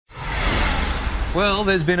Well,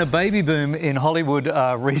 there's been a baby boom in Hollywood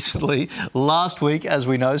recently. Last week, as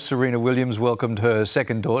we know, Serena Williams welcomed her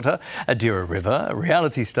second daughter, Adira River.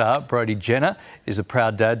 Reality star Brody Jenner is a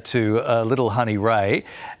proud dad to little honey Ray.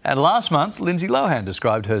 And last month, Lindsay Lohan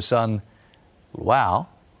described her son, wow,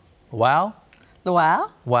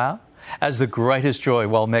 as the greatest joy,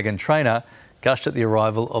 while Meghan Trainor gushed at the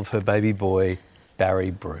arrival of her baby boy,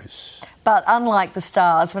 Barry Bruce. But unlike the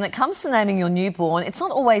stars, when it comes to naming your newborn, it's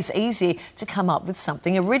not always easy to come up with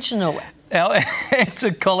something original. Now, it's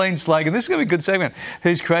a Colleen Slagan, this is going to be a good segment,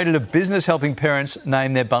 who's created a business helping parents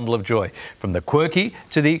name their bundle of joy. From the quirky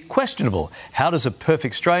to the questionable, how does a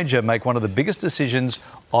perfect stranger make one of the biggest decisions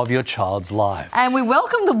of your child's life? And we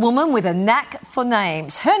welcome the woman with a knack for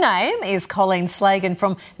names. Her name is Colleen Slagan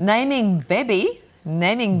from Naming Bebby. Great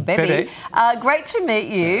to meet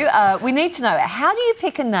you. We need to know, how do you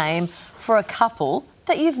pick a name for a couple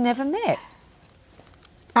that you've never met?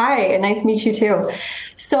 Hi, nice to meet you too.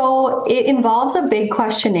 So it involves a big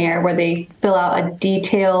questionnaire where they fill out a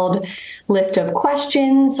detailed list of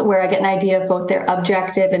questions where I get an idea of both their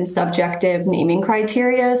objective and subjective naming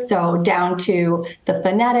criteria. So down to the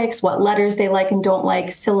phonetics, what letters they like and don't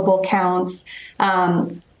like, syllable counts,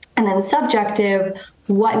 and then subjective,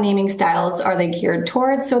 what naming styles are they geared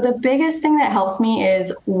towards? So the biggest thing that helps me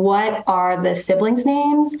is what are the siblings'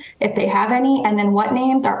 names, if they have any, and then what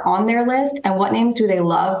names are on their list and what names do they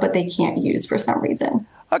love but they can't use for some reason.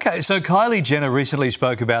 OK, so Kylie Jenner recently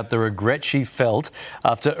spoke about the regret she felt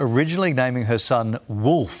after originally naming her son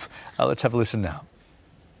Wolf. Let's have a listen now.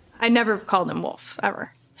 I never called him Wolf,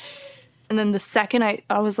 ever. And then the second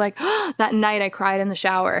I was like, that night I cried in the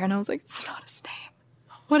shower and I was like, it's not his name.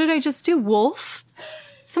 What did I just do? Wolf?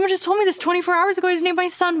 Someone just told me this 24 hours ago. I just named my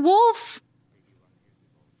son Wolf.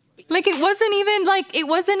 It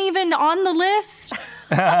wasn't even on the list.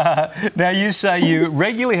 Now, you say you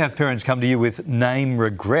regularly have parents come to you with name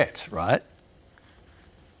regret, right?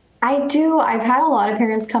 I do. I've had a lot of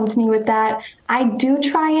parents come to me with that. I do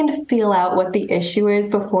try and feel out what the issue is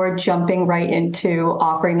before jumping right into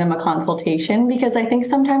offering them a consultation, because I think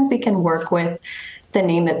sometimes we can work with the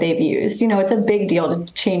name that they've used. You know, it's a big deal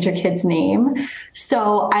to change a kid's name.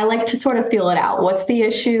 So I like to sort of feel it out. What's the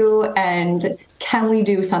issue and can we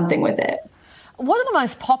do something with it? What are the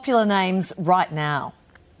most popular names right now?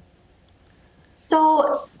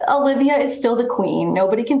 So Olivia is still the queen.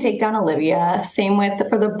 Nobody can take down Olivia. Same with,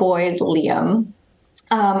 for the boys, Liam.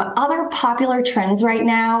 Other popular trends right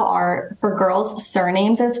now are for girls,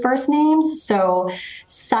 surnames as first names. So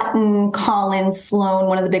Sutton, Collins, Sloan,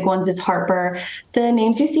 one of the big ones is Harper. The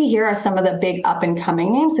names you see here are some of the big up and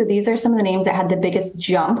coming names. So these are some of the names that had the biggest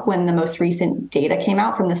jump when the most recent data came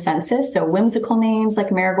out from the census. So whimsical names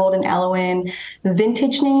like Marigold and Elowen,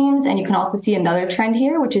 vintage names. And you can also see another trend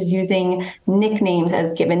here, which is using nicknames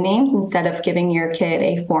as given names instead of giving your kid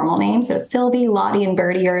a formal name. So Sylvie, Lottie, and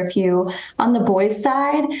Birdie are a few. On the boys' side,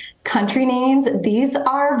 country names, these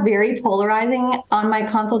are very polarizing. On my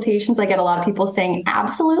consultations, I get a lot of people saying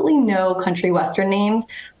absolutely no country western names,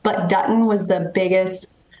 but Dutton was the biggest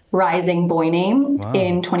rising boy name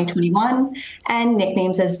in 2021. And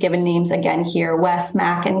nicknames as given names again here, Wes,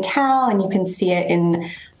 Mac, and Cal, and you can see it in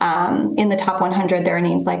the top 100. There are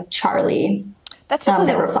names like Charlie. That's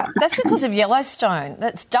because of Yellowstone.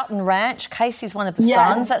 That's Dutton Ranch. Casey's one of the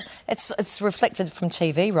sons. It's reflected from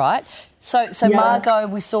TV, right? So Margot,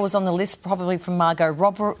 we saw, was on the list, probably from Margot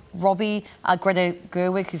Robbie, Greta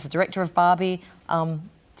Gerwig, who's the director of Barbie.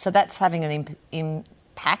 So that's having an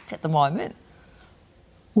impact at the moment.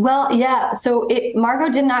 Well, yeah. So Margot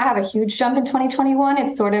did not have a huge jump in 2021.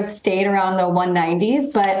 It sort of stayed around the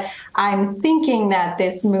 190s. But I'm thinking that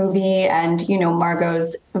this movie and, you know,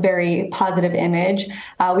 Margot's very positive image,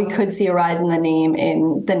 we could see a rise in the name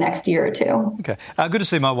in the next year or two. OK. Good to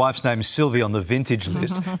see my wife's name, Sylvie, on the vintage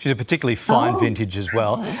list. She's a particularly fine vintage as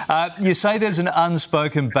well. You say there's an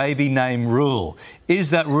unspoken baby name rule.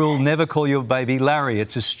 Is that rule never call your baby Larry?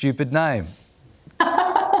 It's a stupid name.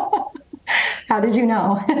 How did you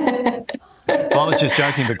know? Well, I was just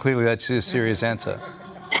joking, but clearly that's a serious answer.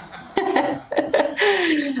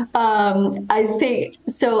 I think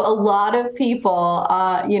so. A lot of people,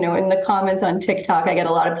 in the comments on TikTok, I get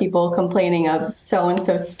a lot of people complaining of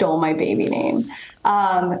so-and-so stole my baby name.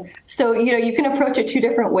 So, you can approach it two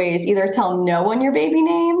different ways. Either tell no one your baby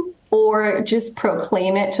name or just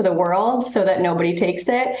proclaim it to the world so that nobody takes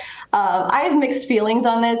it. I have mixed feelings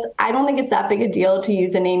on this. I don't think it's that big a deal to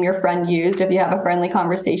use a name your friend used if you have a friendly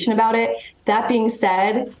conversation about it. That being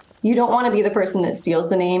said, you don't want to be the person that steals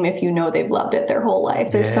the name if you know they've loved it their whole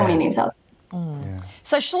life. There's so many names out there. Yeah.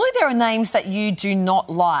 So surely there are names that you do not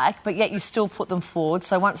like, but yet you still put them forward.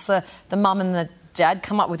 So once the mum and the Dad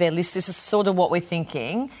come up with their list. This is sort of what we're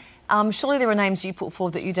thinking. Surely there are names you put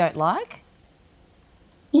forward that you don't like?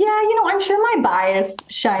 Yeah, I'm sure my bias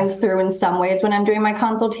shines through in some ways when I'm doing my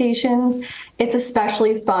consultations. It's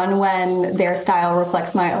especially fun when their style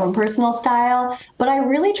reflects my own personal style, but I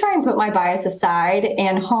really try and put my bias aside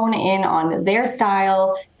and hone in on their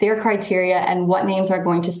style, their criteria, and what names are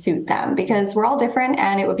going to suit them, because we're all different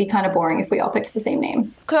and it would be kind of boring if we all picked the same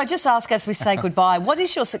name. Could I just ask, as we say goodbye, what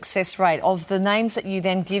is your success rate of the names that you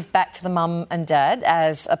then give back to the mum and dad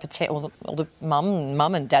as a potential, or the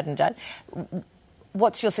mum and dad?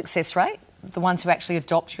 What's your success rate? The ones who actually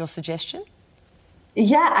adopt your suggestion?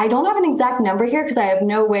 Yeah, I don't have an exact number here because I have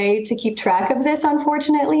no way to keep track of this,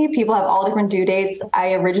 unfortunately. People have all different due dates.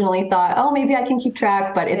 I originally thought, maybe I can keep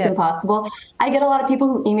track, but it's impossible. I get a lot of people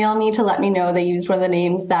who email me to let me know they used one of the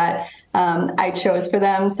names that I chose for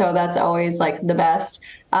them. So that's always like the best.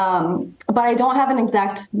 But I don't have an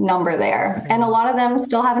exact number there. And a lot of them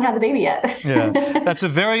still haven't had the baby yet. Yeah, that's a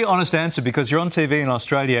very honest answer, because you're on TV in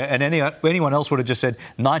Australia and anyone else would have just said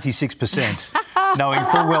 96%, knowing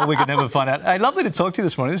full well we could never find out. Hey, lovely to talk to you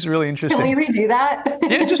this morning. This is really interesting. Can we redo that?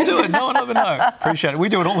 Yeah, just do it. No one ever know. Appreciate it. We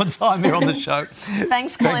do it all the time here on the show.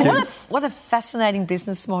 Thanks, Colleen. What a fascinating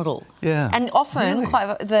business model. Yeah. And often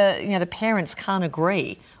quite the parents can't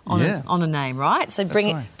agree on a name, right? So bring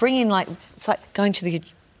in it's like going to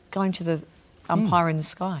the umpire in the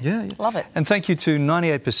sky. Yeah. Love it. And thank you to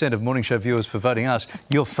 98% of Morning Show viewers for voting us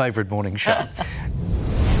your favourite morning show.